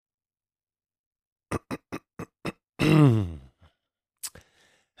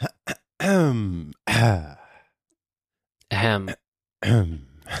Ahem.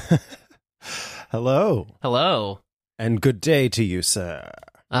 Hello, Hello. and good day to you, sir.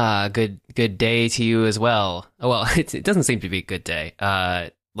 Good day to you as well. Oh, well, it doesn't seem to be a good day.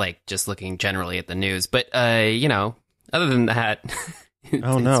 Like just looking generally at the news, but other than that,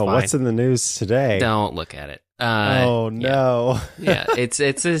 Oh it's no, fine. what's in the news today? Don't look at it. Oh no. Yeah, it's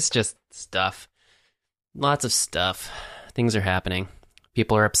just stuff. Lots of stuff. Things are happening.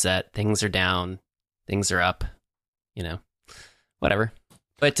 People are upset. Things are down. Things are up. Whatever.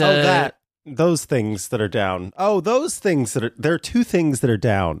 But those things that are down. There are two things that are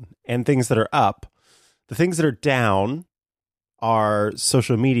down and things that are up. The things that are down are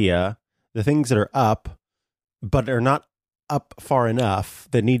social media. The things that are up, but are not up far enough,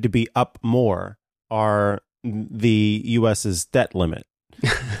 that need to be up more, are the U.S.'s debt limit.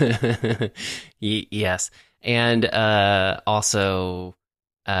 Yes. And also,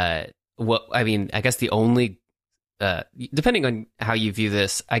 I guess the only, depending on how you view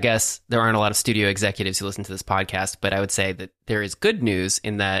this, I guess there aren't a lot of studio executives who listen to this podcast, but I would say that there is good news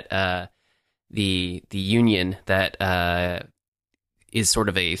in that the union that is sort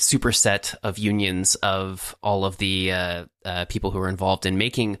of a superset of unions of all of the people who are involved in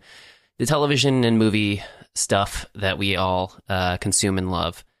making the television and movie stuff that we all consume and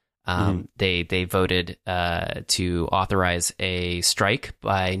love. They voted to authorize a strike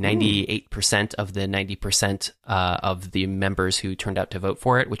by 98% of the 90% of the members who turned out to vote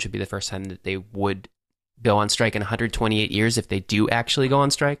for it, which would be the first time that they would go on strike in 128 years if they do actually go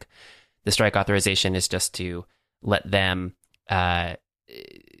on strike. The strike authorization is just to let them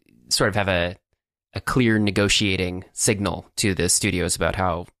sort of have a clear negotiating signal to the studios about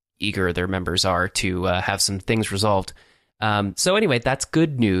how eager their members are to have some things resolved. So anyway, that's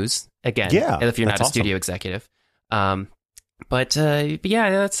good news. Again, if you're not a studio executive. But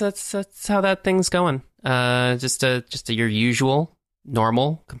yeah, that's how that thing's going. Just your usual,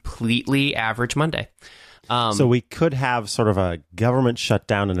 normal, completely average Monday. So we could have sort of a government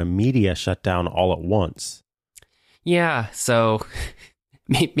shutdown and a media shutdown all at once. Yeah, so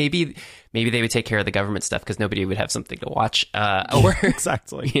maybe they would take care of the government stuff because nobody would have something to watch. Or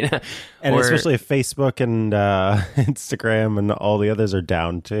exactly. And especially if Facebook and Instagram and all the others are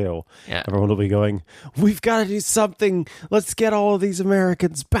down too. Yeah. Everyone will be going, we've got to do something. Let's get all of these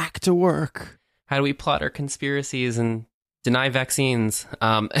Americans back to work. How do we plot our conspiracies and deny vaccines?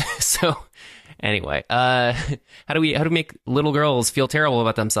 So anyway, how do we make little girls feel terrible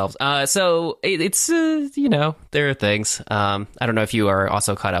about themselves? So it's there are things. I don't know if you are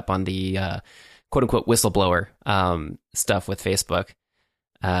also caught up on the quote unquote whistleblower stuff with Facebook.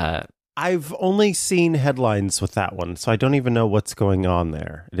 I've only seen headlines with that one, so I don't even know what's going on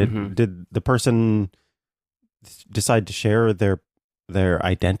there. Did the person decide to share their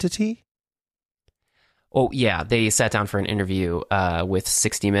identity? Oh, yeah. They sat down for an interview with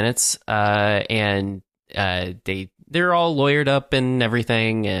 60 Minutes, and they're all lawyered up and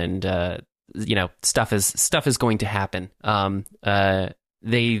everything, and stuff is going to happen.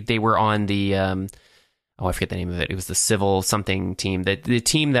 They were on the I forget the name of it. It was the civil something team, the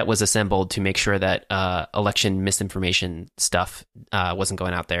team that was assembled to make sure that election misinformation stuff wasn't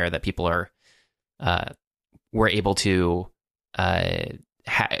going out there, that people were able to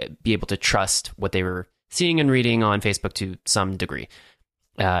be able to trust what they were seeing and reading on Facebook to some degree,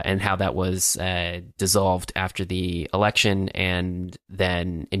 and how that was dissolved after the election, and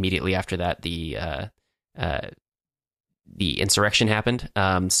then immediately after that, the insurrection happened.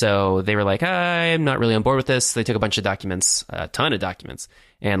 So they were like, I'm not really on board with this. They took a bunch of documents, a ton of documents,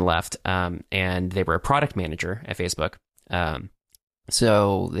 and left. And they were a product manager at Facebook.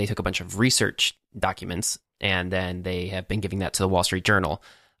 So they took a bunch of research documents, and then they have been giving that to the Wall Street Journal.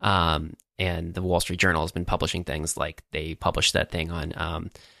 And the Wall Street Journal has been publishing things like they published that thing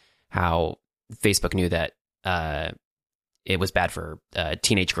on how Facebook knew that it was bad for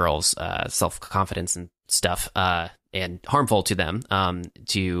teenage girls' self-confidence and stuff, and harmful to them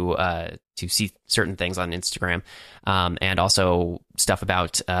to see certain things on Instagram, and also stuff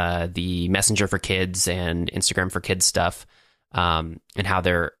about the Messenger for Kids and Instagram for Kids stuff, and how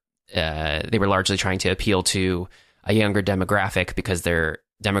they were largely trying to appeal to a younger demographic because their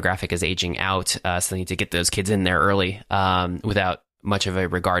demographic is aging out, so they need to get those kids in there early, without much of a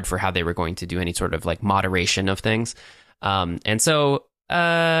regard for how they were going to do any sort of like moderation of things. And so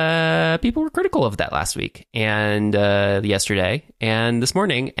people were critical of that last week and yesterday and this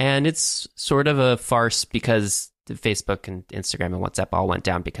morning, and it's sort of a farce because Facebook and Instagram and WhatsApp all went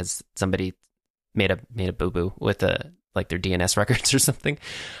down because somebody made a boo-boo with their DNS records or something.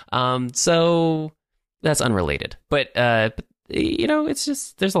 So that's unrelated, but it's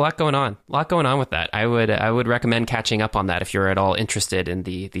just there's a lot going on with that. I would recommend catching up on that if you're at all interested in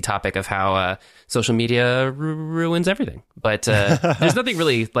the topic of how social media ruins everything. But there's nothing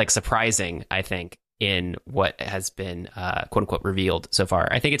really like surprising, I think, in what has been quote unquote revealed so far.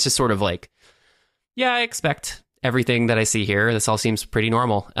 I think it's just sort of like, yeah, I expect everything that I see here. This all seems pretty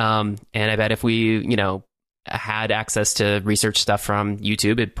normal. And I bet if we, had access to research stuff from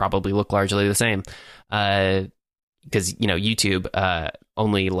YouTube, it'd probably look largely the same. Because, YouTube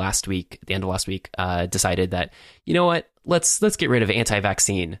only last week, at the end of last week, decided that, you know what, let's get rid of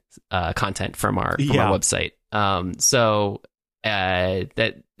anti-vaccine content from our website. So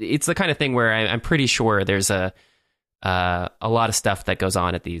that it's the kind of thing where I'm pretty sure there's a lot of stuff that goes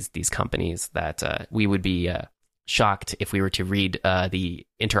on at these companies that we would be shocked if we were to read the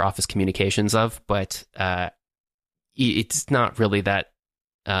inter-office communications of, but it's not really that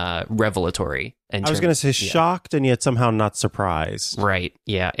revelatory. I was going to say shocked and yet somehow not surprised. Right.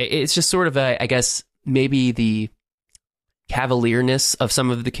 Yeah. It's just sort of I guess maybe the cavalierness of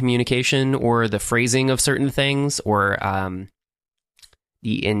some of the communication or the phrasing of certain things or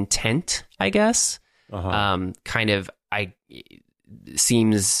the intent, I guess, kind of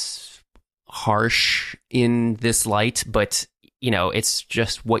seems harsh in this light, but it's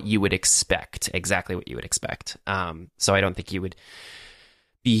just what you would expect, exactly what you would expect. So I don't think you would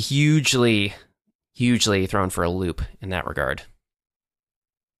be hugely thrown for a loop in that regard.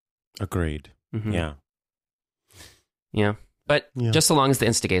 Agreed. Mm-hmm. Yeah. But just so long as the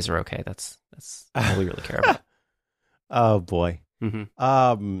instigates are okay, that's all we really care about. Oh boy.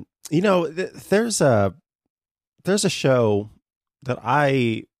 Mm-hmm. There's a show that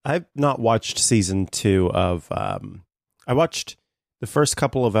I've not watched season 2 of. I watched the first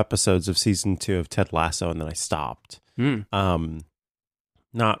couple of episodes of season 2 of Ted Lasso, and then I stopped.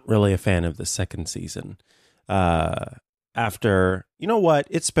 Not really a fan of the second season. After,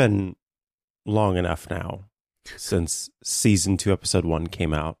 it's been long enough now since season 2, episode 1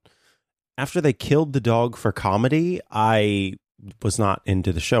 came out. After they killed the dog for comedy, I was not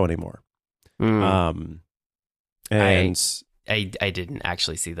into the show anymore. And I didn't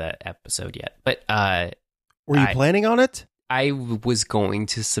actually see that episode yet, but were you planning on it? I was going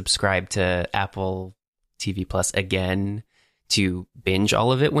to subscribe to Apple TV Plus again to binge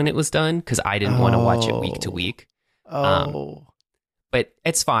all of it when it was done because I didn't want to watch it week to week. But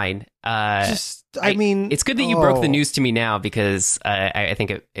it's fine. It's good that you broke the news to me now because I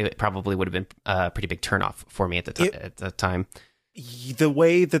think it probably would have been a pretty big turnoff for me at the time. The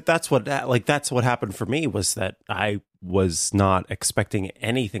way that's what happened for me was that I was not expecting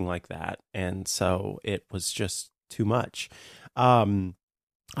anything like that, and so it was just too much. I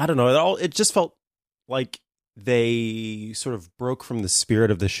don't know. It just felt like they sort of broke from the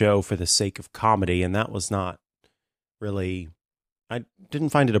spirit of the show for the sake of comedy, and that was not really. I didn't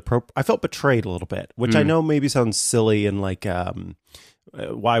find it appropriate. I felt betrayed a little bit, which I know maybe sounds silly and like,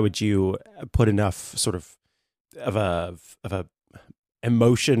 why would you put enough sort of a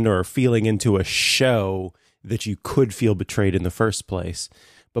emotion or feeling into a show that you could feel betrayed in the first place?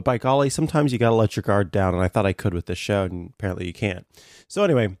 But by golly, sometimes you got to let your guard down, and I thought I could with this show, and apparently you can't. So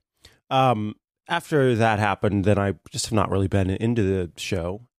anyway, after that happened, then I just have not really been into the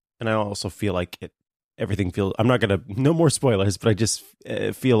show, and I also feel like everything feels. I'm not gonna no more spoilers, but I just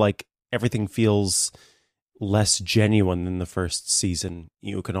feel like everything feels less genuine than the first season.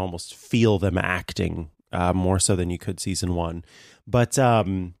 You can almost feel them acting more so than you could season 1, but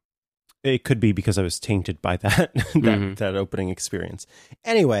it could be because I was tainted by that that opening experience.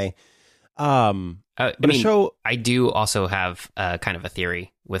 Anyway, show. I do also have kind of a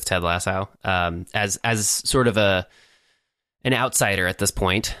theory with Ted Lasso, as sort of an outsider at this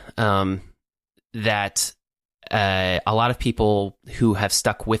point, that a lot of people who have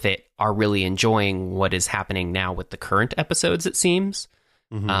stuck with it are really enjoying what is happening now with the current episodes, it seems.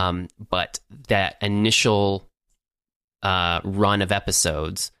 But that initial run of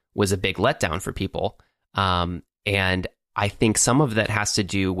episodes was a big letdown for people. And I think some of that has to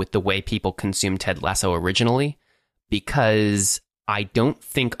do with the way people consumed Ted Lasso originally, because I don't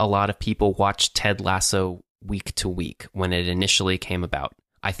think a lot of people watched Ted Lasso week to week when it initially came about.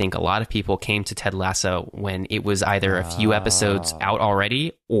 I think a lot of people came to Ted Lasso when it was either a few episodes out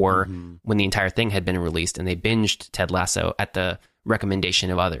already or when the entire thing had been released, and they binged Ted Lasso at the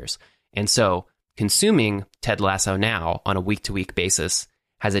recommendation of others. And so consuming Ted Lasso now on a week-to-week basis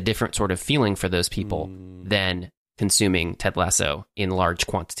has a different sort of feeling for those people than consuming Ted Lasso in large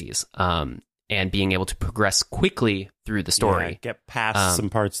quantities, and being able to progress quickly through the story. Get past some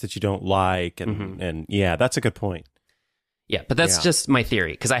parts that you don't like. And yeah, that's a good point. Yeah, but that's Yeah. just my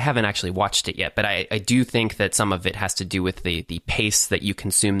theory because I haven't actually watched it yet. But I do think that some of it has to do with the pace that you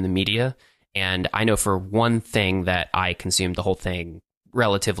consume the media. And I know for one thing that I consumed the whole thing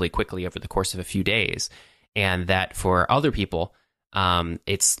relatively quickly over the course of a few days. And that for other people,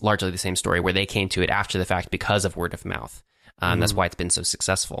 it's largely the same story where they came to it after the fact because of word of mouth. That's why it's been so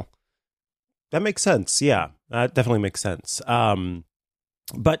successful. That makes sense. Yeah, that definitely makes sense.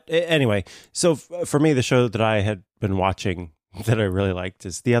 But anyway, so for me, the show that I had been watching that I really liked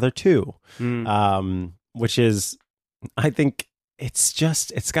is The Other Two, which is, I think it's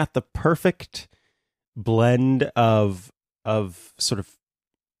got the perfect blend of sort of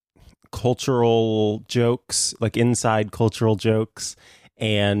cultural jokes, like inside cultural jokes,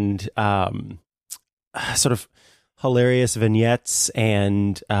 and sort of hilarious vignettes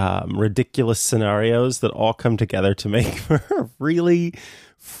and ridiculous scenarios that all come together to make for a really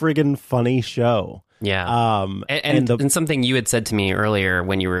friggin' funny show. Yeah. And something you had said to me earlier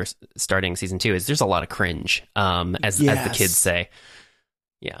when you were starting season 2 is there's a lot of cringe, as the kids say.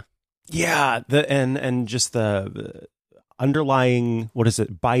 Yeah. Yeah. And just the underlying,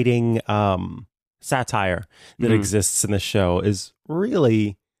 biting satire that exists in the show is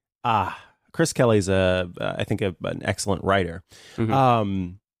really, Chris Kelly's I think an excellent writer.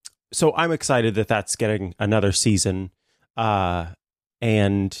 So I'm excited that that's getting another season.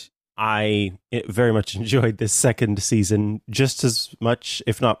 And I very much enjoyed this second season just as much,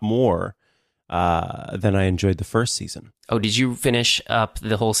 if not more, than I enjoyed the first season. Oh, did you finish up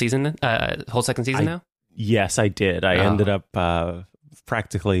the whole season, whole second season now? Yes, I did. I ended up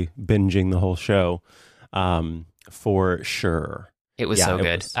practically binging the whole show, for sure. It was so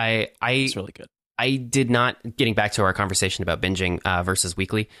good. It's really good. I did not, getting back to our conversation about binging versus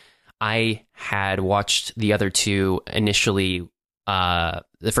weekly, I had watched The Other Two initially,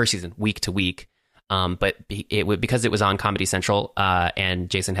 the first season, week to week, but because it was on Comedy Central and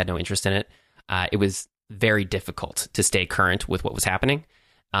Jason had no interest in it, it was very difficult to stay current with what was happening.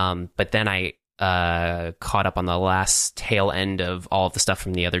 But then I caught up on the last tail end of all of the stuff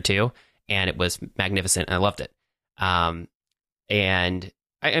from The Other Two, and it was magnificent, and I loved it. And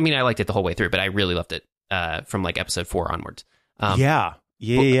I mean, I liked it the whole way through, but I really loved it from like episode 4 onwards. Yeah.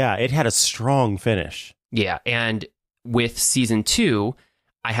 It had a strong finish. Yeah, and with season 2,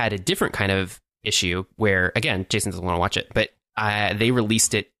 I had a different kind of issue where, again, Jason doesn't want to watch it, but they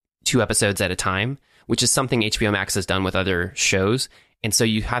released it 2 episodes at a time, which is something HBO Max has done with other shows. And so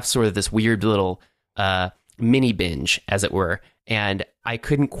you have sort of this weird little mini binge, as it were. And I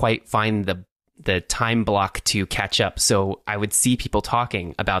couldn't quite find the time block to catch up. So I would see people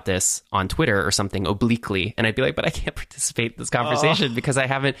talking about this on Twitter or something obliquely, and I'd be like, but I can't participate in this conversation because I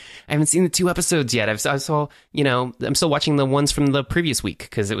haven't seen the 2 episodes yet. I'm still watching the ones from the previous week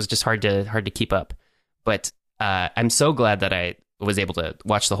because it was just hard to keep up. But I'm so glad that I was able to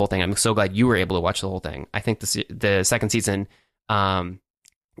watch the whole thing. I'm so glad you were able to watch the whole thing. I think the second season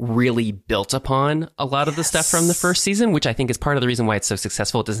really built upon a lot of the stuff from the first season, which I think is part of the reason why it's so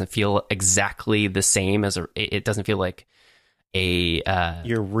successful. It doesn't feel exactly the same it doesn't feel like a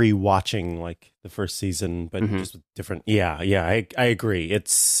you're rewatching like the first season, but just with different. Yeah, I agree.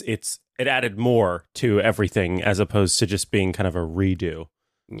 It added more to everything as opposed to just being kind of a redo.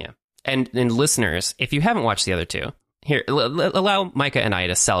 Yeah, and listeners, if you haven't watched The Other Two, here allow Micah and I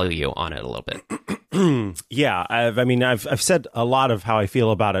to sell you on it a little bit. Yeah, I've said a lot of how I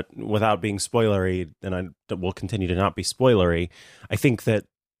feel about it without being spoilery, and I will continue to not be spoilery. I think that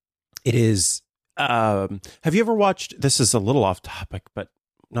it is. Have you ever watched? This is a little off topic, but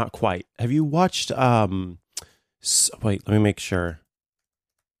not quite. Have you watched? Wait, let me make sure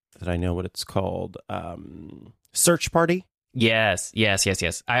that I know what it's called. Search Party. Yes.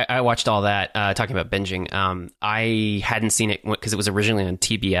 I watched all that. Talking about binging, I hadn't seen it because it was originally on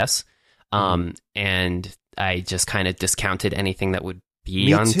TBS. And I just kind of discounted anything that would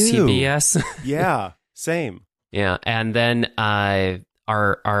be on TBS. Yeah, same. Yeah, and then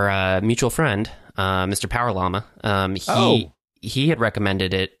our mutual friend, Mr. Power Llama, he had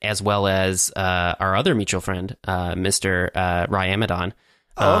recommended it, as well as our other mutual friend, Mr. Rai Amadon.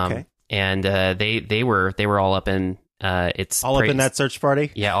 Okay. And they were all up in its all praise. Up in that search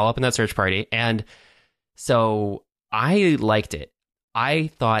party. Yeah, all up in that search party, and so I liked it. I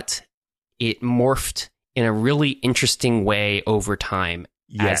thought it morphed in a really interesting way over time,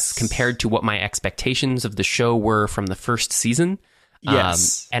 as compared to what my expectations of the show were from the first season.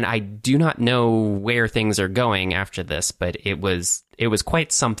 Yes. And I do not know where things are going after this, but it was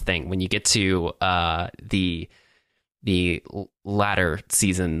quite something when you get to the latter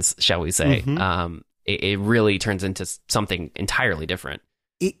seasons, shall we say. It really turns into something entirely different.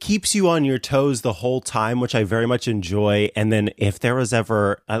 it keeps you on your toes the whole time, which I very much enjoy. And then if there was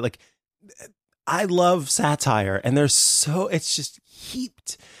ever I love satire, and it's just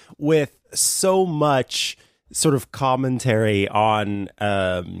heaped with so much sort of commentary on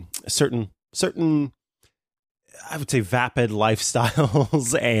certain I would say vapid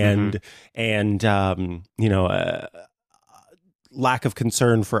lifestyles and lack of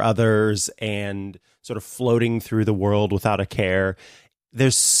concern for others and sort of floating through the world without a care.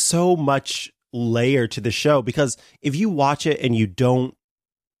 There's so much layer to the show, because if you watch it and you don't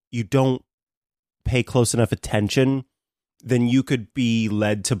pay close enough attention, then you could be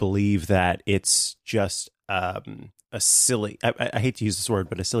led to believe that it's just a silly, I hate to use this word,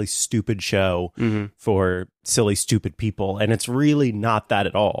 but a silly, stupid show for silly, stupid people. And it's really not that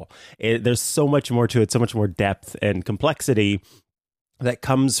at all. There's so much more to it, so much more depth and complexity that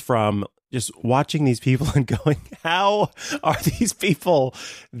comes from just watching these people and going, how are these people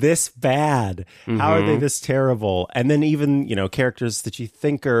this bad? How are they this terrible? And then even, characters that you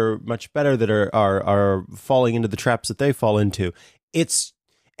think are much better that are falling into the traps that they fall into.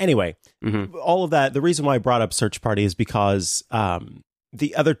 Anyway, all of that. The reason why I brought up Search Party is because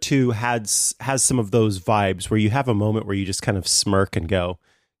the other two has some of those vibes where you have a moment where you just kind of smirk and go,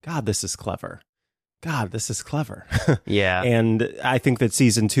 God, this is clever. God, this is clever. Yeah. And I think that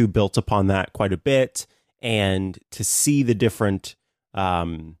season 2 built upon that quite a bit. And to see the different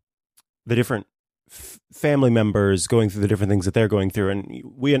family members going through the different things that they're going through. And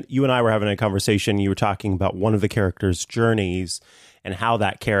you and I were having a conversation. You were talking about one of the characters' journeys and how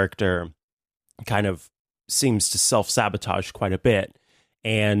that character kind of seems to self-sabotage quite a bit.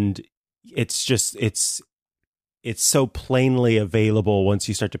 And it's so plainly available once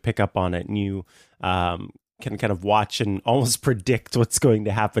you start to pick up on it, and you can kind of watch and almost predict what's going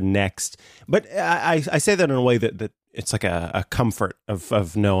to happen next. But I say that in a way that it's like a comfort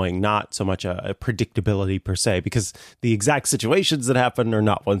of knowing, not so much a predictability per se, because the exact situations that happen are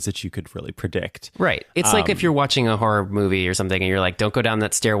not ones that you could really predict. Right. It's like if you're watching a horror movie or something and you're like, don't go down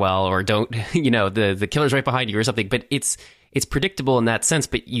that stairwell, or don't, the killer's right behind you or something. But it's predictable in that sense,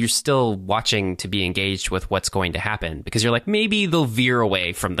 but you're still watching to be engaged with what's going to happen, because you're like, maybe they'll veer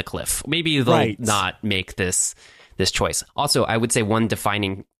away from the cliff. Maybe they'll not make this choice. Also, I would say one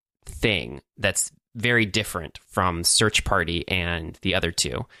defining thing that's very different from Search Party and the other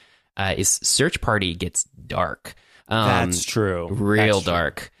two is Search Party gets dark. That's true. Real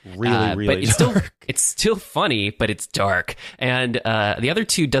dark. Really but it's dark. It's still funny, but it's dark. And the other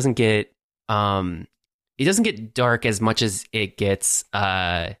two doesn't get... it doesn't get dark as much as it gets...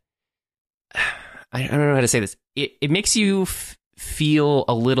 I don't know how to say this. It makes you feel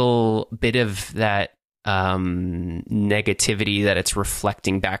a little bit of that negativity that it's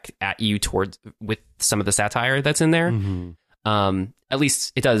reflecting back at you with some of the satire that's in there. At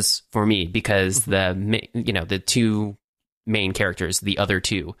least it does for me, because the two main characters, the other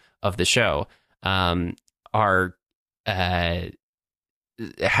two of the show, are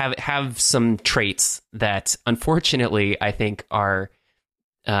have some traits that unfortunately I think are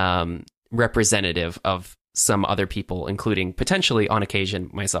representative of some other people, including potentially on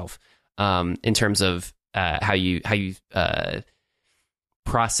occasion myself, in terms of how you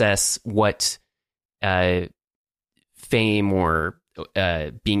process what fame or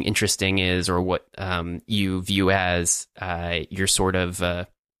being interesting is, or what you view as your sort of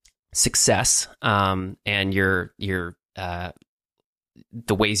success, and your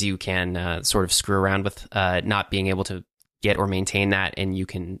the ways you can sort of screw around with not being able to get or maintain that, and you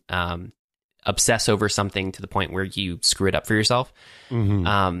can obsess over something to the point where you screw it up for yourself.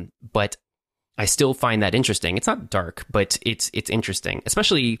 But I still find that interesting. It's not dark, but it's interesting,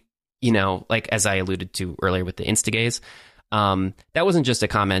 especially, like as I alluded to earlier with the Instagays. That wasn't just a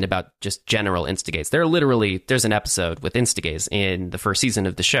comment about just general Instagays. There's an episode with Instagays in the first season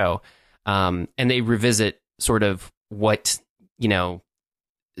of the show, and they revisit sort of what,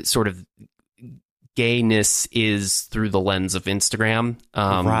 sort of gayness is through the lens of Instagram,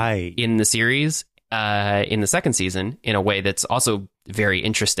 in the series, in the second season, in a way that's also very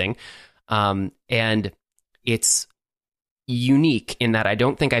interesting. And it's unique in that I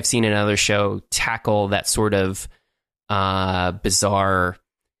don't think I've seen another show tackle that sort of bizarre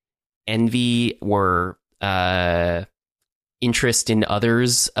envy or interest in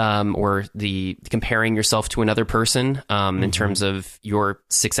others, or the comparing yourself to another person, in terms of your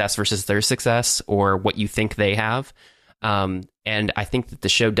success versus their success, or what you think they have. And I think that the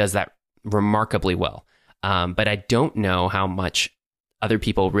show does that remarkably well. But I don't know how much other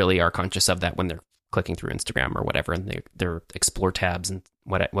people really are conscious of that when they're clicking through Instagram or whatever, and their explore tabs and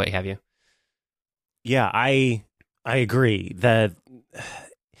what have you. Yeah, I agree that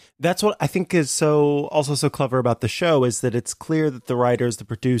That's what I think is so clever about the show, is that it's clear that the writers, the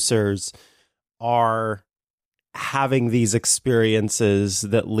producers are having these experiences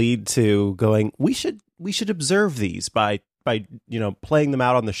that lead to going, we should observe these by playing them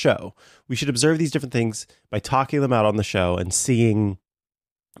out on the show. We should observe these different things by talking them out on the show and seeing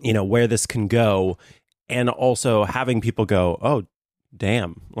where this can go, and also having people go, oh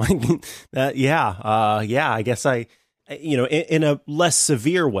damn, like that. I guess I in a less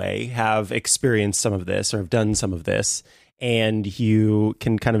severe way have experienced some of this or have done some of this, and you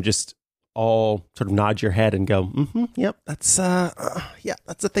can kind of just all sort of nod your head and go, yep, that's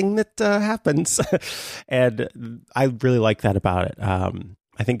that's a thing that happens. And I really like that about it.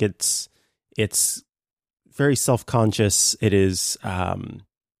 I think it's very self-conscious. It is,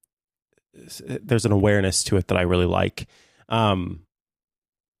 there's an awareness to it that I really like.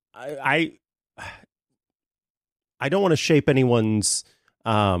 I don't want to shape anyone's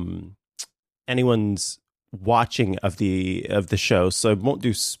watching of the show, so I won't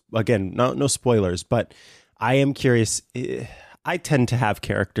do, again, no spoilers, but I am curious. I tend to have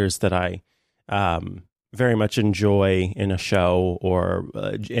characters that I very much enjoy in a show, or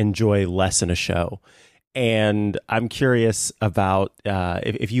enjoy less in a show, and I'm curious about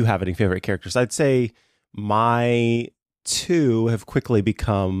if you have any favorite characters. I'd say my two have quickly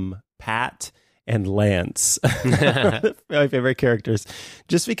become Pat and Lance. My favorite characters,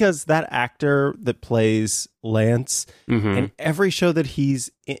 just because that actor that plays Lance, in every show that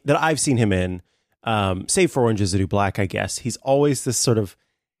I've seen him in, save for Orange Is the New Black, I guess, he's always this sort of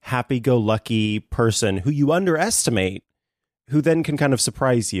happy-go-lucky person who you underestimate, who then can kind of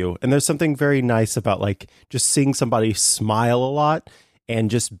surprise you. And there's something very nice about like just seeing somebody smile a lot and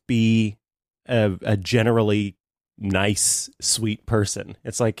just be a generally nice, sweet person.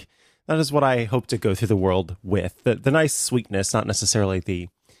 It's like, that is what I hope to go through the world with. The nice sweetness, not necessarily the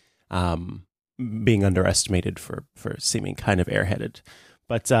being underestimated for seeming kind of airheaded.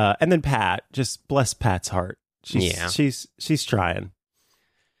 But and then Pat, just bless Pat's heart. She's trying.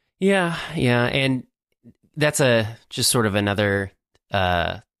 Yeah, and that's just sort of another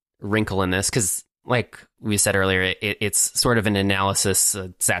wrinkle in this, because like we said earlier, it's sort of an analysis,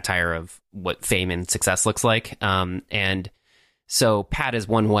 a satire of what fame and success looks like, and so Pat is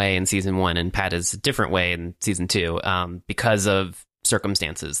one way in season 1, and Pat is a different way in season 2, because of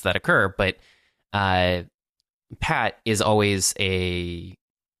circumstances that occur. But Pat is always I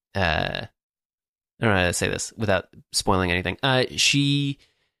don't know how to say this without spoiling anything. She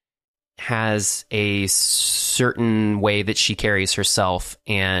has a certain way that she carries herself,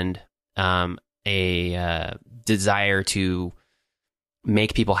 and a desire to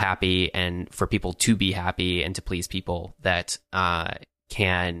make people happy and for people to be happy and to please people that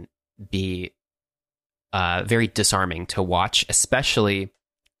can be very disarming to watch, especially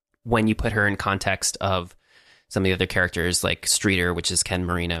when you put her in context of some of the other characters like Streeter, which is Ken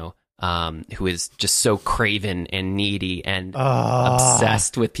Marino, who is just so craven and needy and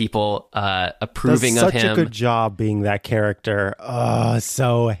obsessed with people approving of him. Such a good job being that character.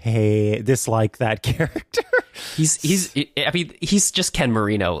 Dislike that character. He's just Ken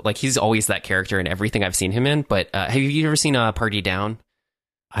Marino. Like, he's always that character in everything I've seen him in. But have you ever seen Party Down?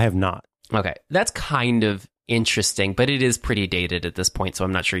 I have not. Okay, that's kind of interesting, but it is pretty dated at this point, so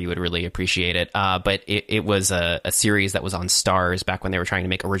I'm not sure you would really appreciate it. But it was a series that was on Starz back when they were trying to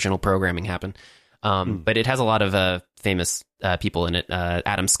make original programming happen. But it has a lot of famous people in it.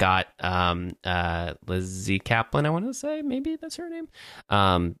 Adam Scott, Lizzie Kaplan, I want to say, maybe that's her name.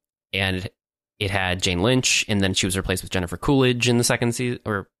 And it had Jane Lynch, and then she was replaced with Jennifer Coolidge in the second season,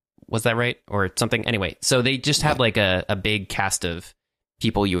 or was that right? Or something? Anyway, so they just had like a big cast of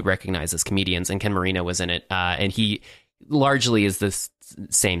people you would recognize as comedians, and Ken Marino was in it, and he largely is this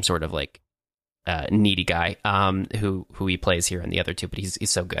same sort of like needy guy who he plays here in the other two, but he's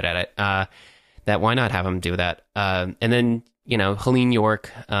so good at it that why not have him do that? And then, Helene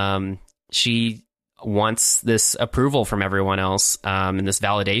York, she wants this approval from everyone else, and this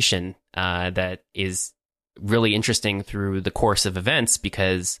validation that is really interesting through the course of events,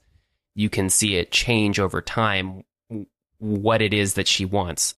 because you can see it change over time what it is that she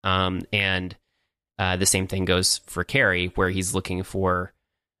wants. And the same thing goes for Carrie, where he's looking for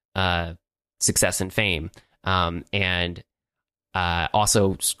success and fame, and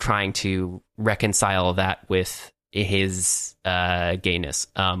also trying to reconcile that with his gayness,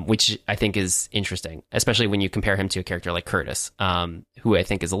 which I think is interesting, especially when you compare him to a character like Curtis, who I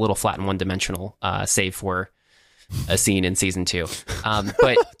think is a little flat and one-dimensional, save for a scene in season 2.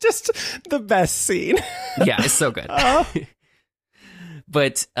 But just the best scene. Yeah, it's so good.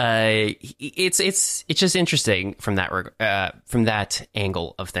 but it's just interesting from that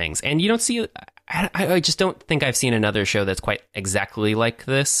angle of things. And you don't see. I just don't think I've seen another show that's quite exactly like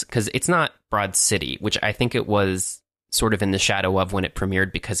this, because it's not Broad City, which I think it was sort of in the shadow of when it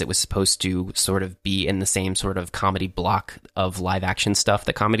premiered, because it was supposed to sort of be in the same sort of comedy block of live action stuff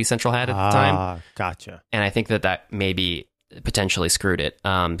that Comedy Central had at the time. Gotcha. And I think that maybe potentially screwed it,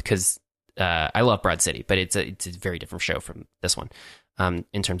 because I love Broad City, but it's a very different show from this one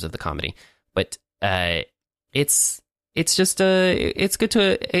in terms of the comedy. But it's just it's good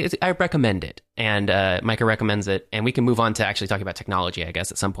to I recommend it, and Micah recommends it, and we can move on to actually talking about technology, I guess,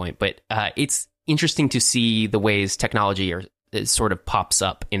 at some point. But it's interesting to see the ways technology sort of pops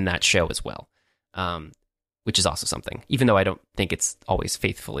up in that show as well, which is also something. Even though I don't think it's always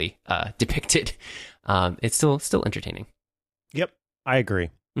faithfully depicted, it's still entertaining. Yep, I agree.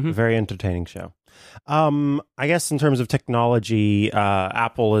 Mm-hmm. Very entertaining show. I guess in terms of technology,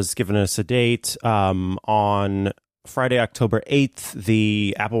 Apple has given us a date on Friday, October 8th.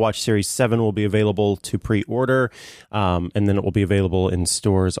 The Apple Watch Series 7 will be available to pre-order, and then it will be available in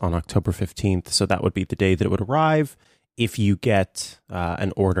stores on October 15th. So that would be the day that it would arrive if you get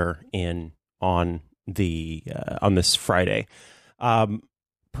an order in on this Friday.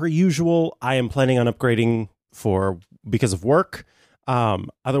 Per usual, I am planning on upgrading because of work.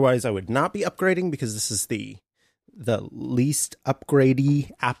 Otherwise, I would not be upgrading, because this is the least upgradey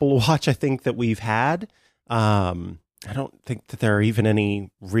Apple Watch I think that we've had. I don't think that there are even any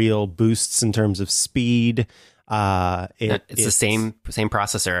real boosts in terms of speed. It's the same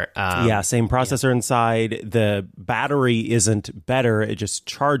processor. Same processor inside. The battery isn't better; it just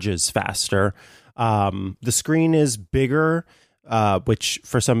charges faster. The screen is bigger, which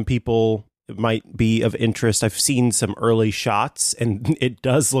for some people might be of interest. I've seen some early shots, and it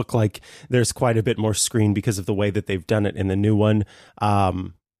does look like there's quite a bit more screen because of the way that they've done it in the new one.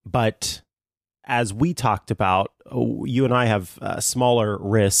 But as we talked about, you and I have smaller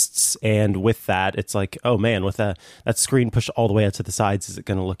wrists, and with that, it's like, oh man, with that screen pushed all the way out to the sides, is it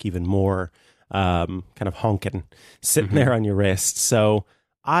going to look even more kind of honking sitting there on your wrist? So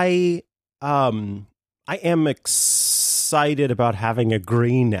I am excited about having a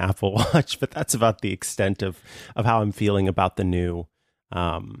green Apple Watch, but that's about the extent of how I'm feeling about the new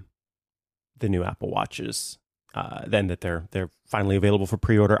Apple Watches. Then that they're finally available for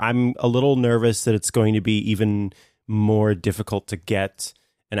pre-order. I'm a little nervous that it's going to be even more difficult to get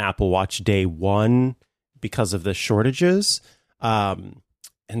an Apple Watch day one because of the shortages. And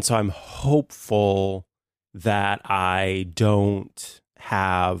so I'm hopeful that I don't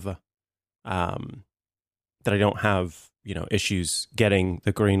have issues getting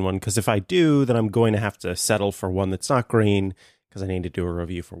the green one, because if I do, then I'm going to have to settle for one that's not green, because I need to do a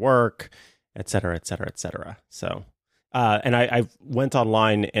review for work, et cetera, et cetera, et cetera. So, and I went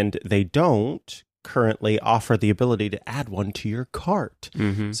online, and they don't currently offer the ability to add one to your cart.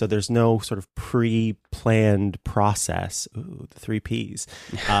 Mm-hmm. So there's no sort of pre-planned process, the 3 Ps,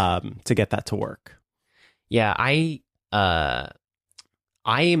 to get that to work. Yeah, I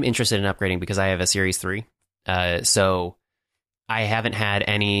am interested in upgrading because I have a Series 3. So I haven't had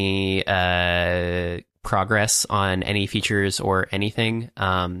any progress on any features or anything.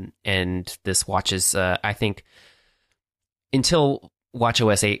 And this watch is, I think, until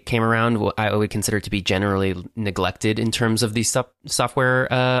watchOS 8 came around, I would consider it to be generally neglected in terms of the software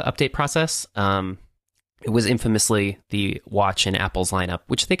update process. It was infamously the watch in Apple's lineup,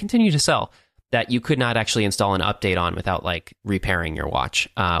 which they continue to sell, that you could not actually install an update on without like repairing your watch,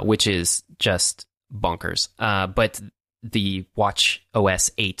 which is just bonkers. But the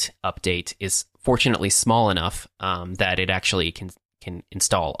watchOS 8 update is fortunately small enough that it actually can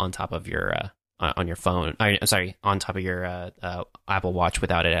install on top of your on your phone. On top of your Apple Watch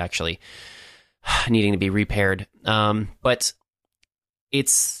without it actually needing to be repaired. But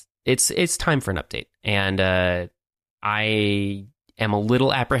it's time for an update, and I am a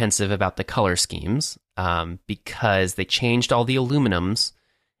little apprehensive about the color schemes because they changed all the aluminums,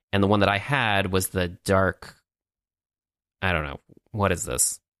 and the one that I had was the dark. I don't know, what is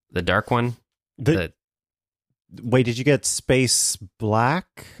this? The dark one. Wait, did you get space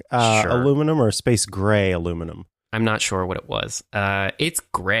black sure. aluminum or space gray aluminum? I'm not sure what it was. It's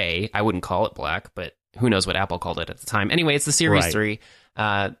gray. I wouldn't call it black, but who knows what Apple called it at the time. Anyway, it's the Series 3,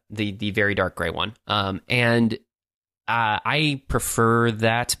 the very dark gray one. And I prefer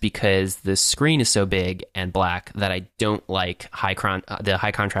that because the screen is so big and black that I don't like the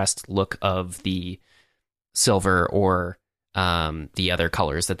high contrast look of the silver or the other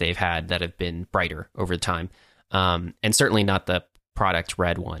colors that they've had that have been brighter over time. And certainly not the product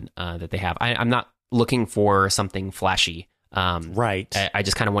red one that they have. I'm not looking for something flashy. Right. I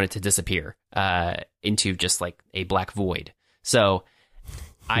just kind of want it to disappear into just like a black void. So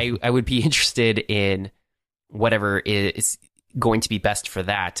I would be interested in whatever is going to be best for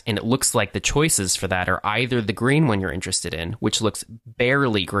that. And it looks like the choices for that are either the green one you're interested in, which looks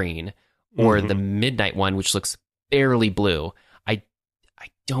barely green, or the midnight one, which looks barely blue. I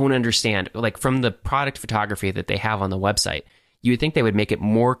don't understand. Like, from the product photography that they have on the website, you would think they would make it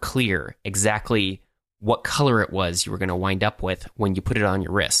more clear exactly what color it was you were going to wind up with when you put it on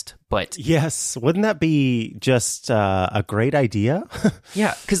your wrist. But yes, wouldn't that be just a great idea?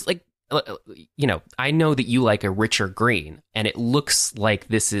 yeah, because like, I know that you like a richer green, and it looks like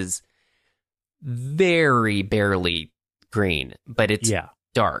this is very barely green, but it's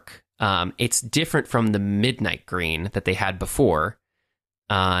dark. It's different from the midnight green that they had before.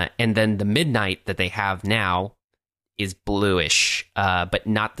 And then the midnight that they have now is bluish, but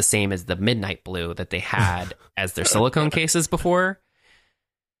not the same as the midnight blue that they had as their silicone cases before.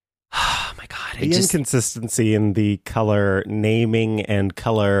 Oh my God. The inconsistency in the color naming and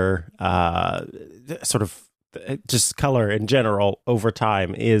color, sort of just color in general over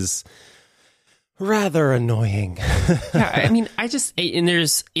time is rather annoying. Yeah, I mean,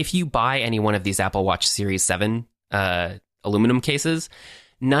 if you buy any one of these Apple Watch Series 7 aluminum cases,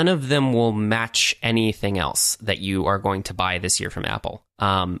 none of them will match anything else that you are going to buy this year from Apple,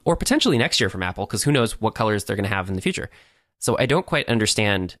 or potentially next year from Apple, because who knows what colors they're going to have in the future. So I don't quite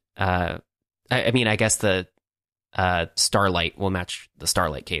understand. I mean, I guess the Starlight will match the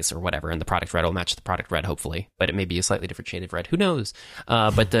Starlight case or whatever, and the Product Red will match the Product Red, hopefully, but it may be a slightly different shade of red. Who knows?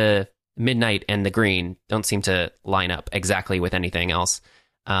 But the midnight and the green don't seem to line up exactly with anything else.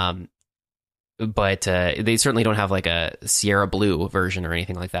 But they certainly don't have like a Sierra Blue version or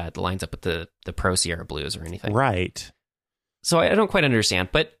anything like that that lines up with the Pro Sierra Blues or anything. Right. So I don't quite understand.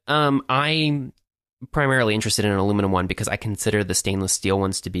 But I'm primarily interested in an aluminum one because I consider the stainless steel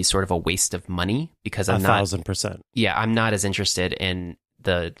ones to be sort of a waste of money, because I'm 1,000%. Yeah, I'm not as interested in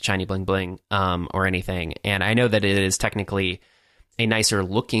the shiny bling bling or anything. And I know that it is technically a nicer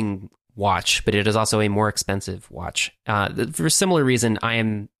looking watch, but it is also a more expensive watch. For a similar reason, I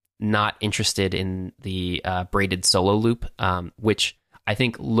am not interested in the braided solo loop, which I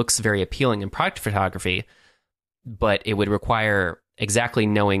think looks very appealing in product photography, but it would require exactly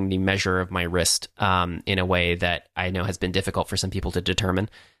knowing the measure of my wrist in a way that I know has been difficult for some people to determine.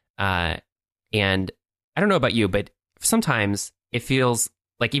 And I don't know about you, but sometimes it feels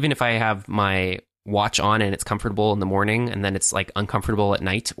like even if I have my watch on and it's comfortable in the morning, and then it's like uncomfortable at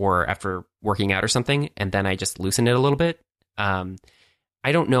night or after working out or something, and then I just loosen it a little bit,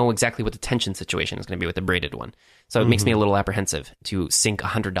 I don't know exactly what the tension situation is going to be with the braided one. So it makes me a little apprehensive to sink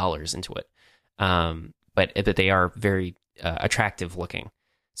 $100 into it. But they are very attractive looking.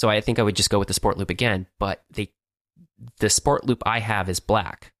 So I think I would just go with the Sport Loop again, but the Sport Loop I have is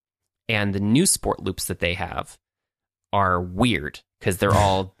black, and the new Sport Loops that they have are weird because they're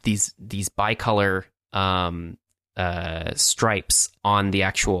all these bicolor stripes on the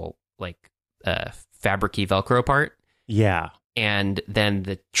actual like fabricy Velcro part. Yeah. And then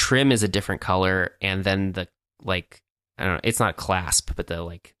the trim is a different color, and then the like, I don't know, it's not clasp, but the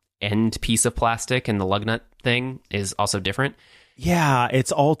like end piece of plastic and the lug nut thing is also different. Yeah,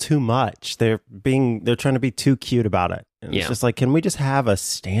 it's all too much. They're trying to be too cute about it. And it's just like, can we just have a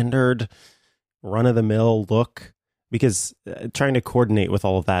standard run of the mill look? Because trying to coordinate with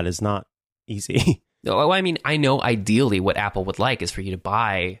all of that is not easy. Well, I mean, I know ideally what Apple would like is for you to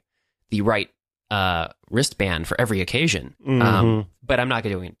buy the right wristband for every occasion. But I'm not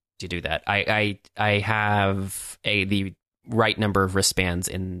going to do that. I have the right number of wristbands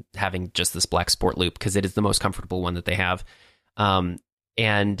in having just this black Sport Loop because it is the most comfortable one that they have.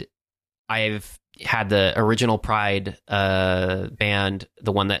 And I've had the original Pride band,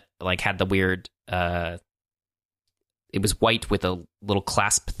 the one that like had the weird it was white with a little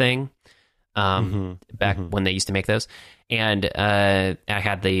clasp thing back when they used to make those. And I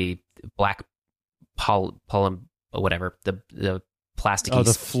had the black whatever, the plasticky. Oh,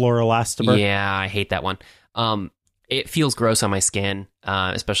 the fluoroelastomer. Yeah, I hate that one. It feels gross on my skin,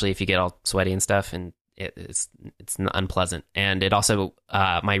 especially if you get all sweaty and stuff, and it's unpleasant. And it also,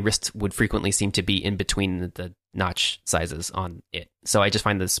 my wrist would frequently seem to be in between the notch sizes on it. So I just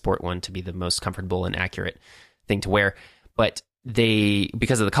find the Sport one to be the most comfortable and accurate thing to wear. But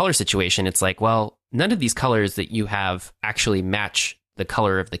because of the color situation, it's like, well, none of these colors that you have actually match the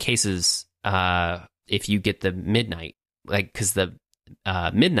color of the cases. If you get the midnight, like, because the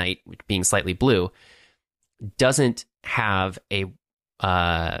midnight being slightly blue doesn't have a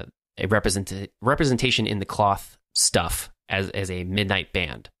representation in the cloth stuff as a midnight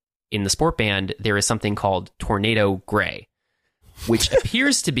band. In the Sport band, there is something called Tornado Gray, which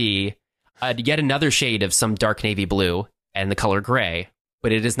appears to be yet another shade of some dark navy blue and the color gray,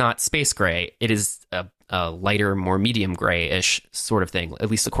 but it is not space gray. It is a lighter, more medium grayish sort of thing, at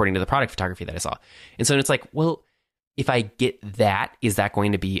least according to the product photography that I saw. And so it's like, well, if I get that, is that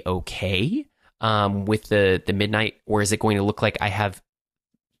going to be okay with the midnight, or is it going to look like I have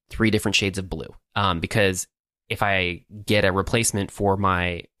 3 different shades of blue? Because if I get a replacement for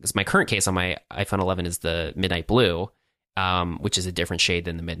my current case on my iPhone 11 is the midnight blue, which is a different shade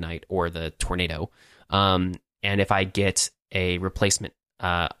than the midnight or the tornado. And if I get a replacement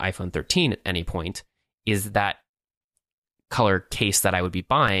iPhone 13 at any point, is that color case that I would be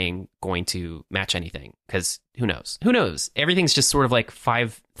buying going to match anything? Because who knows? Who knows? Everything's just sort of like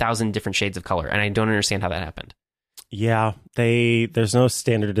 5,000 different shades of color, and I don't understand how that happened. Yeah, there's no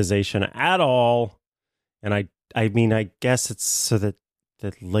standardization at all, and I mean, I guess it's so that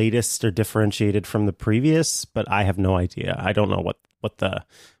the latest are differentiated from the previous, but I have no idea. I don't know what the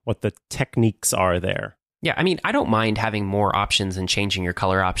techniques are there. Yeah, I mean, I don't mind having more options and changing your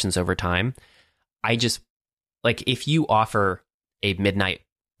color options over time. I just, like, if you offer a midnight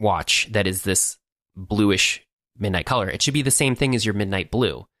watch that is this bluish midnight color, it should be the same thing as your midnight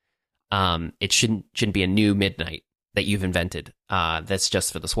blue. It shouldn't be a new midnight that you've invented that's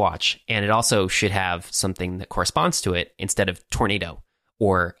just for this watch. And it also should have something that corresponds to it instead of tornado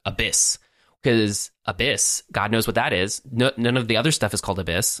or abyss. Because abyss, God knows what that is. None of the other stuff is called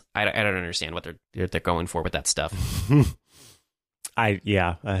abyss. I don't understand what they're going for with that stuff.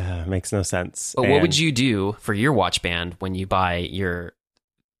 Makes no sense. But what would you do for your watch band when you buy your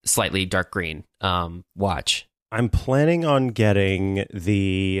slightly dark green watch? I'm planning on getting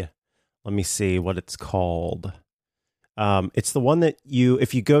let me see what it's called. It's the one that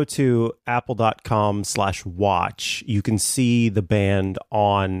if you go to apple.com/watch, you can see the band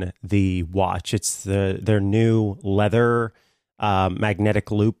on the watch. It's their new leather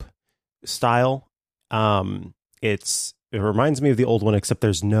magnetic loop style. It reminds me of the old one, except it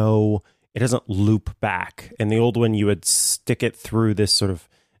doesn't loop back. And the old one, you would stick it through this sort of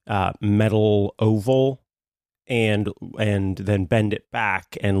metal oval and then bend it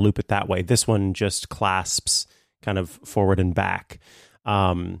back and loop it that way. This one just clasps kind of forward and back.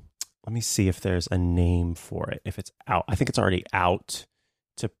 Let me see if there's a name for it. If it's out, I think it's already out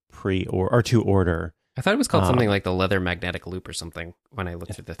to to order. I thought it was called something like the leather magnetic loop or something when I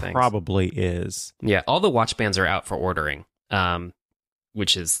looked at the things. Probably is. Yeah, all the watch bands are out for ordering,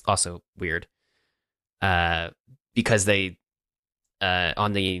 which is also weird. Because they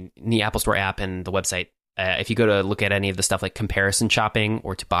on the Apple Store app and the website, if you go to look at any of the stuff like comparison shopping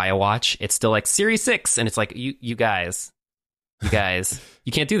or to buy a watch, it's still like Series 6, and it's like you guys, you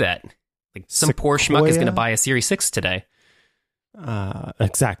can't do that. Like some poor schmuck is going to buy a Series 6 today.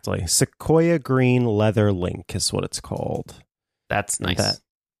 Exactly. Sequoia Green Leather Link is what it's called. That's nice.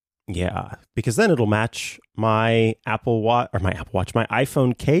 Yeah, because then it'll match my Apple Watch, my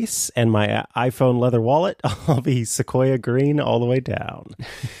iPhone case and my iPhone leather wallet. I'll be Sequoia Green all the way down.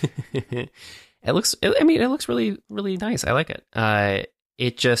 It looks really, really nice. I like it. I'm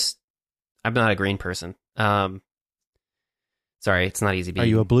not a green person. Sorry, it's not easy being. Are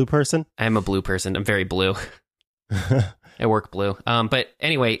you a blue person? I'm a blue person. I'm very blue. I work blue. But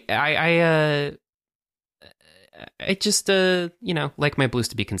anyway, I just like my blues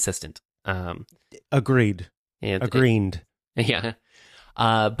to be consistent. Agreed. Agreed. Yeah.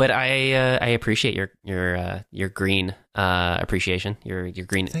 But I appreciate your green appreciation, your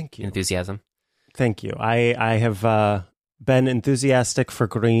green enthusiasm. Thank you. I have been enthusiastic for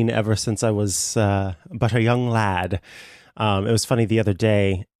green ever since I was but a young lad. It was funny the other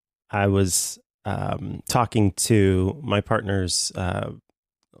day. I was talking to my partner's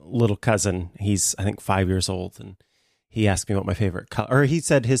little cousin. He's, I think, 5 years old, and he asked me what my favorite color, or he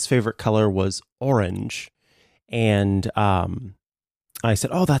said his favorite color was orange, and I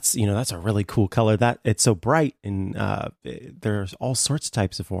said, "Oh, that's a really cool color. That it's so bright, and there's all sorts of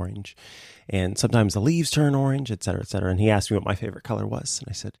types of orange, and sometimes the leaves turn orange, et cetera, et cetera." And he asked me what my favorite color was, and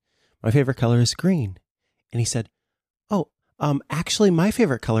I said, "My favorite color is green." And he said, "Oh, actually, my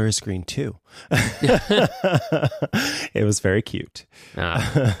favorite color is green too." It was very cute.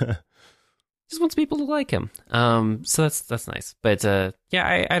 Just wants people to like him. So that's nice. But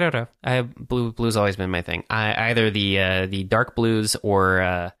yeah, I don't know. Blue's always been my thing. Either the dark blues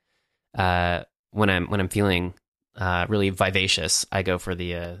or when I'm feeling really vivacious, I go for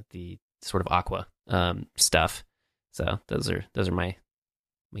the sort of aqua stuff. So those are my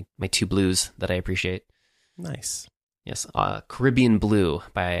two blues that I appreciate. Nice. Yes, Caribbean Blue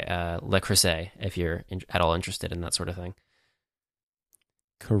by Le Creuset, if you're at all interested in that sort of thing.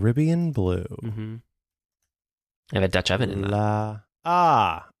 Caribbean Blue. Mm-hmm. I have a Dutch oven in that.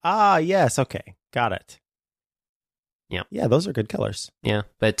 Yes. Okay. Got it. Yeah. Yeah, those are good colors. Yeah,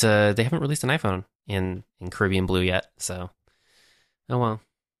 but they haven't released an iPhone in Caribbean blue yet, so oh well,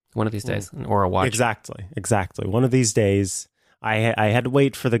 one of these days, or a watch. Exactly. One of these days, I had to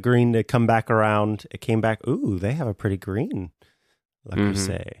wait for the green to come back around. It came back. Ooh, they have a pretty green. Le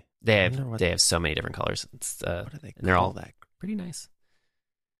Creuset. They have so many different colors. It's what do they call and they're all that? pretty nice.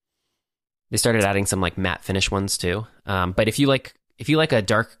 They started adding some like matte finish ones too. But if you like a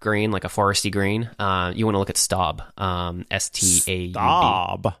dark green, like a foresty green, you want to look at Staub. Staub.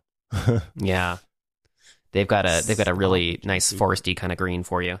 Staub. Yeah. They've got a really nice foresty kind of green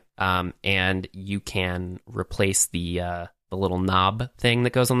for you. And you can replace the little knob thing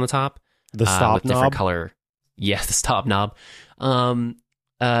that goes on the top. The stop with different knob? color. Yeah, the stop knob.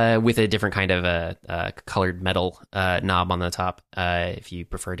 With a different kind of a colored metal knob on the top, if you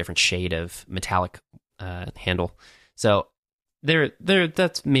prefer a different shade of metallic handle. So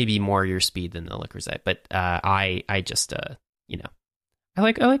that's maybe more your speed than the Le Creuset, but I just I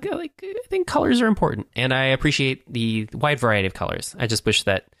think colors are important, and I appreciate the wide variety of colors. I just wish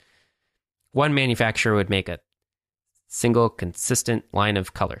that one manufacturer would make a single consistent line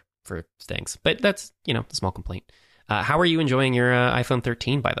of color for things, but that's a small complaint. How are you enjoying your iPhone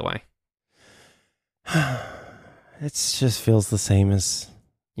 13, by the way? It just feels the same as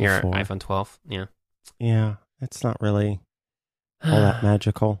your before. iPhone 12. Yeah, it's not really all that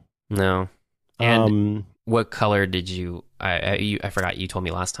magical. No. And what color did you? I forgot. You told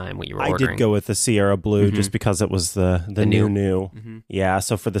me last time what you were ordering. I did go with the Sierra Blue just because it was the new. Mm-hmm. Yeah,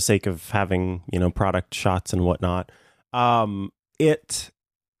 so for the sake of having product shots and whatnot, it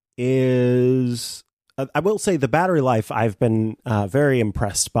is. I will say the battery life I've been very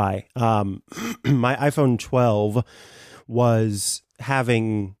impressed by. My iPhone 12 was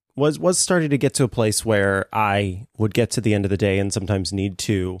starting to get to a place where I would get to the end of the day and sometimes need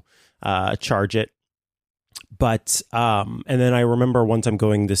to charge it. But and then I remember one time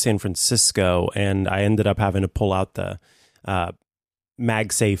going to San Francisco and I ended up having to pull out the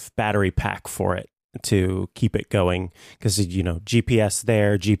MagSafe battery pack for it to keep it going, because GPS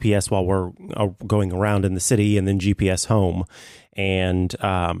there, GPS while we're going around in the city, and then GPS home, and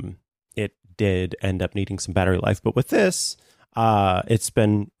it did end up needing some battery life. But with this, it's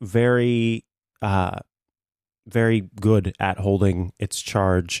been very very good at holding its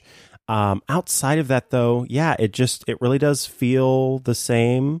charge. Outside of that, though, yeah, it really does feel the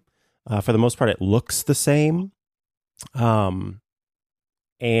same. For the most part, it looks the same. And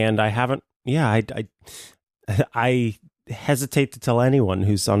I haven't. Yeah, I hesitate to tell anyone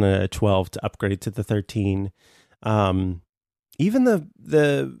who's on a 12 to upgrade to the 13. Even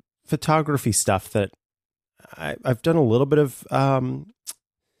the photography stuff that I've done a little bit of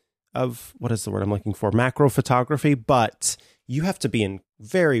what is the word I'm looking for? Macro photography, but you have to be in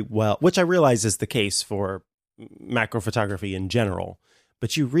very well, which I realize is the case for macro photography in general,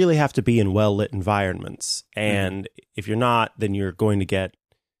 but you really have to be in well-lit environments. And if you're not, then you're going to get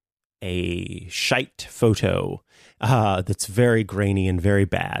a shite photo that's very grainy and very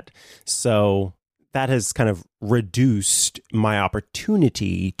bad. So that has kind of reduced my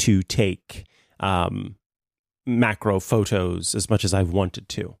opportunity to take macro photos as much as I've wanted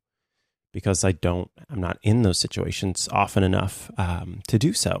to, because I'm not in those situations often enough to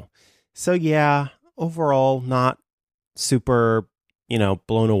do so. So yeah, overall, not super,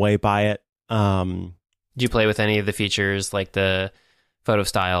 blown away by it. Do you play with any of the features like the photo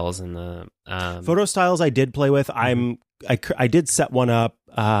styles and the photo styles? I did play with. I did set one up.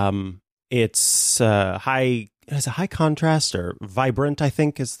 It's high. Is it high contrast or vibrant? I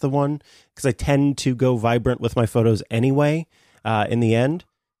think is the one, because I tend to go vibrant with my photos anyway. In the end,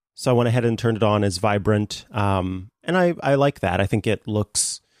 so I went ahead and turned it on as vibrant. And I like that. I think it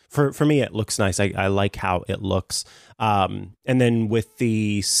looks for me. It looks nice. I like how it looks. And then with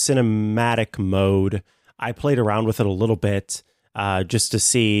the cinematic mode, I played around with it a little bit. Just to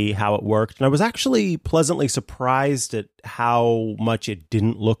see how it worked. And I was actually pleasantly surprised at how much it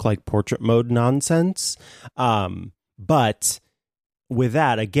didn't look like portrait mode nonsense. But with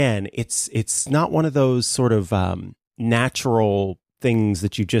that, again, it's not one of those sort of natural things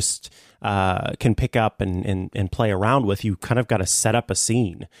that you just can pick up and play around with. You kind of got to set up a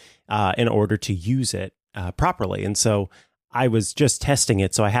scene in order to use it properly. And so I was just testing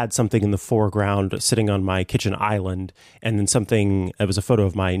it, so I had something in the foreground sitting on my kitchen island, and then it was a photo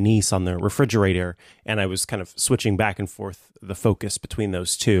of my niece on the refrigerator, and I was kind of switching back and forth the focus between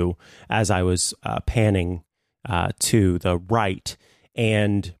those two as I was panning to the right.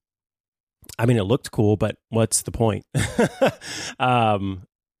 And I mean, it looked cool, but what's the point?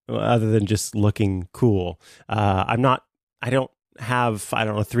 other than just looking cool. I don't have, I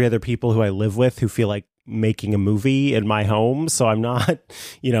don't know, 3 other people who I live with who feel like making a movie in my home. So I'm not,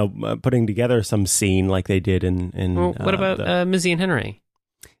 putting together some scene like they did in Well, what about Mizzy and Henry?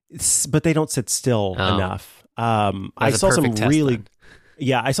 But they don't sit still enough. I saw some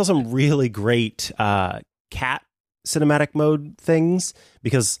really great cat cinematic mode things,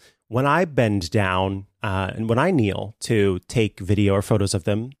 because when I bend down and when I kneel to take video or photos of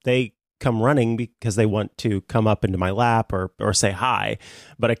them, they come running because they want to come up into my lap or say hi.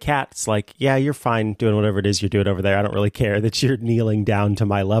 But a cat's like, yeah, you're fine doing whatever it is you're doing over there. I don't really care that you're kneeling down to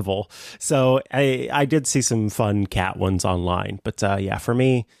my level. So I did see some fun cat ones online. But yeah, for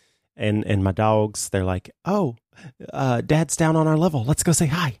me and my dogs, they're like, oh, Dad's down on our level. Let's go say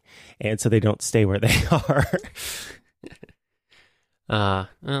hi. And so they don't stay where they are. Well,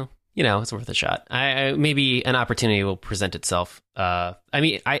 it's worth a shot. I maybe an opportunity will present itself.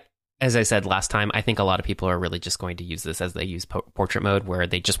 As I said last time, I think a lot of people are really just going to use this as they use portrait mode, where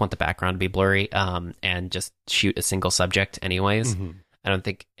they just want the background to be blurry, and just shoot a single subject anyways. Mm-hmm. I don't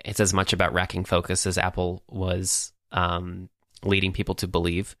think it's as much about racking focus as Apple was leading people to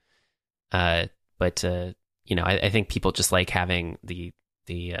believe. I think people just like having the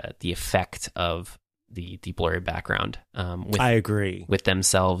effect of the blurry background. I agree with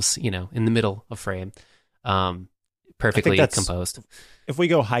themselves, in the middle of frame, perfectly composed. If we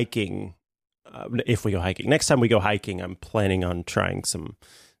go hiking, next time we go hiking, I'm planning on trying some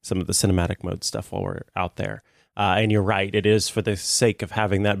of the cinematic mode stuff while we're out there. And you're right, it is for the sake of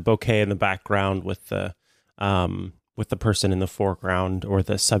having that bokeh in the background with the person in the foreground or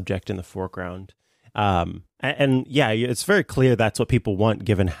the subject in the foreground. And yeah, it's very clear that's what people want,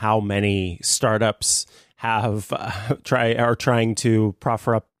 given how many startups have are trying to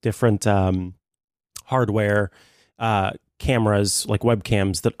proffer up different hardware cameras, like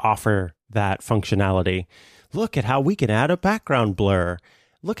webcams, that offer that functionality. Look at how we can add a background blur.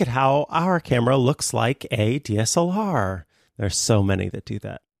 Look at how our camera looks like a DSLR. There's so many that do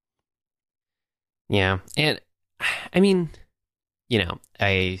that. Yeah, and I mean,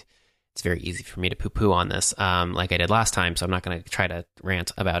 it's very easy for me to poo-poo on this, like I did last time, so I'm not going to try to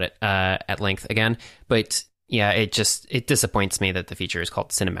rant about it at length again. But yeah, it disappoints me that the feature is called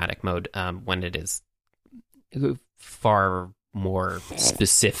cinematic mode when it is far more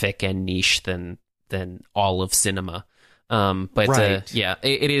specific and niche than all of cinema. But right.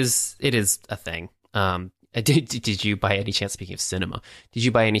 It is a thing. Did you by any chance, speaking of cinema, did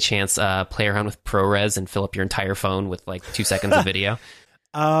you by any chance play around with ProRes and fill up your entire phone with like 2 seconds of video?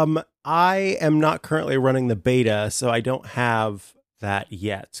 I am not currently running the beta, so I don't have that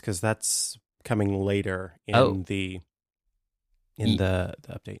yet, because that's coming later in the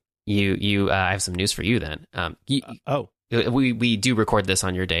update. I have some news for you then. We do record this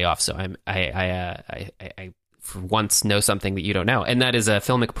on your day off, so I for once know something that you don't know, and that is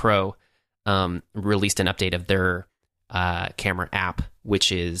Filmic Pro released an update of their camera app,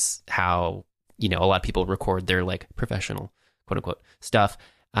 which is how a lot of people record their like professional quote unquote stuff,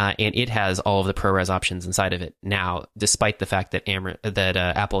 and it has all of the ProRes options inside of it now, despite the fact that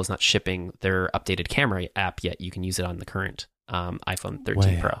Apple is not shipping their updated camera app yet. You can use it on the current iPhone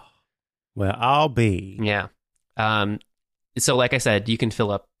 13 Pro. Well, I'll be. Yeah. So like I said, you can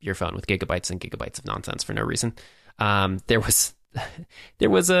fill up your phone with gigabytes and gigabytes of nonsense for no reason. There was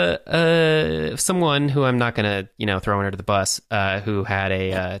someone who I'm not going to, throw under the bus, who had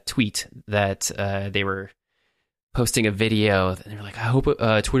a tweet that they were posting a video, and they were like, I hope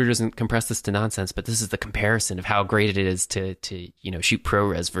Twitter doesn't compress this to nonsense, but this is the comparison of how great it is to shoot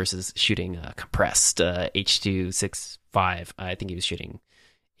ProRes versus shooting compressed H.265. I think he was shooting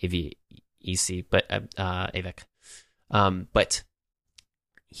AVEC, but AVEC. But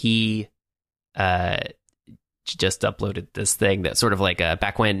he just uploaded this thing that sort of like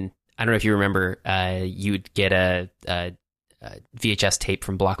back when, I don't know if you remember, you'd get a VHS tape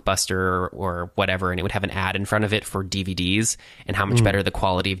from Blockbuster or whatever, and it would have an ad in front of it for DVDs and how much better the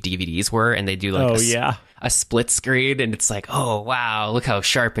quality of DVDs were, and they do like a split screen, and it's like, oh wow, look how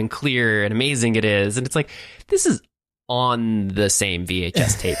sharp and clear and amazing it is, and it's like, this is on the same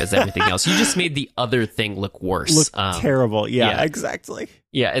VHS tape as everything else. You just made the other thing look worse. Look terrible. Yeah, exactly.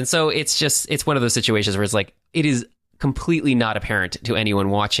 Yeah, and so it's one of those situations where it's like, it is completely not apparent to anyone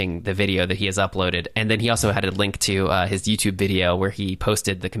watching the video that he has uploaded. And then he also had a link to his YouTube video where he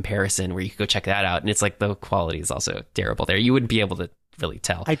posted the comparison, where you could go check that out. And it's like, the quality is also terrible there. You wouldn't be able to really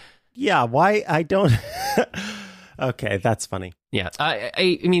tell. Why I don't... Okay, that's funny. Yeah,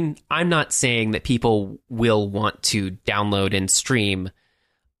 I mean, I'm not saying that people will want to download and stream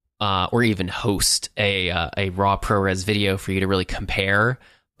or even host a raw ProRes video for you to really compare.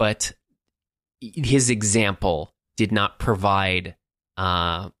 but his example did not provide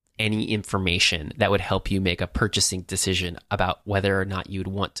any information that would help you make a purchasing decision about whether or not you'd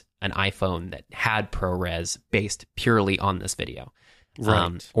want an iPhone that had ProRes based purely on this video,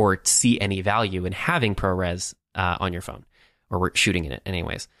 Right. or see any value in having ProRes on your phone, or shooting in it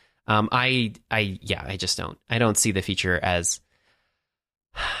anyways. I just don't. I don't see the feature as.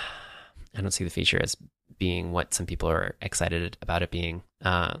 I don't see the feature as being what some people are excited about it being.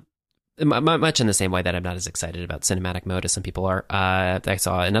 Much in the same way that I'm not as excited about cinematic mode as some people are. I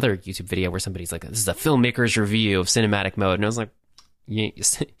saw another YouTube video where somebody's like, "This is a filmmaker's review of cinematic mode," and I was like,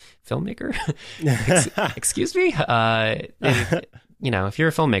 "Filmmaker? Excuse me? If you're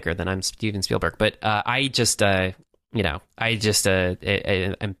a filmmaker, then I'm Steven Spielberg." But I'm,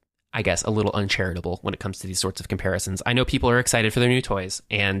 I guess, a little uncharitable when it comes to these sorts of comparisons. I know people are excited for their new toys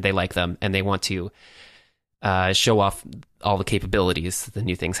and they like them and they want to show off all the capabilities the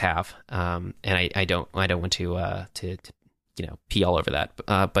new things have. And I don't want to pee all over that.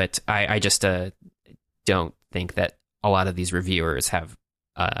 But I just don't think that a lot of these reviewers have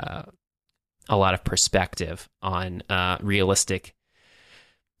a lot of perspective on realistic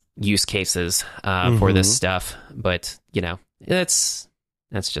use cases for this stuff. But that's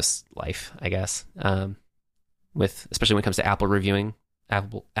just life, I guess. Especially when it comes to Apple reviewing,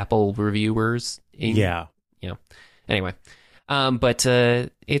 Apple reviewers. Yeah. Anyway, but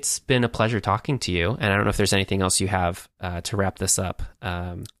it's been a pleasure talking to you, and I don't know if there's anything else you have to wrap this up.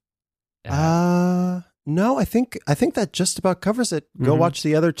 No, I think that just about covers it. Go watch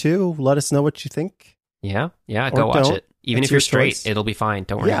the other two. Let us know what you think. Yeah, Or go watch don't. it. Even It's if you're your straight, choice. it'll be fine.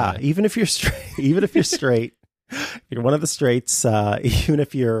 Don't worry Yeah, about it. even if you're straight, if you're one of the straights, even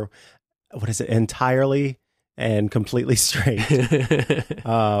if you're, entirely and completely straight,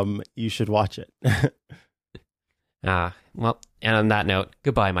 you should watch it. Well, and on that note,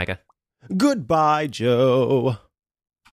 goodbye, Micah. Goodbye, Joe.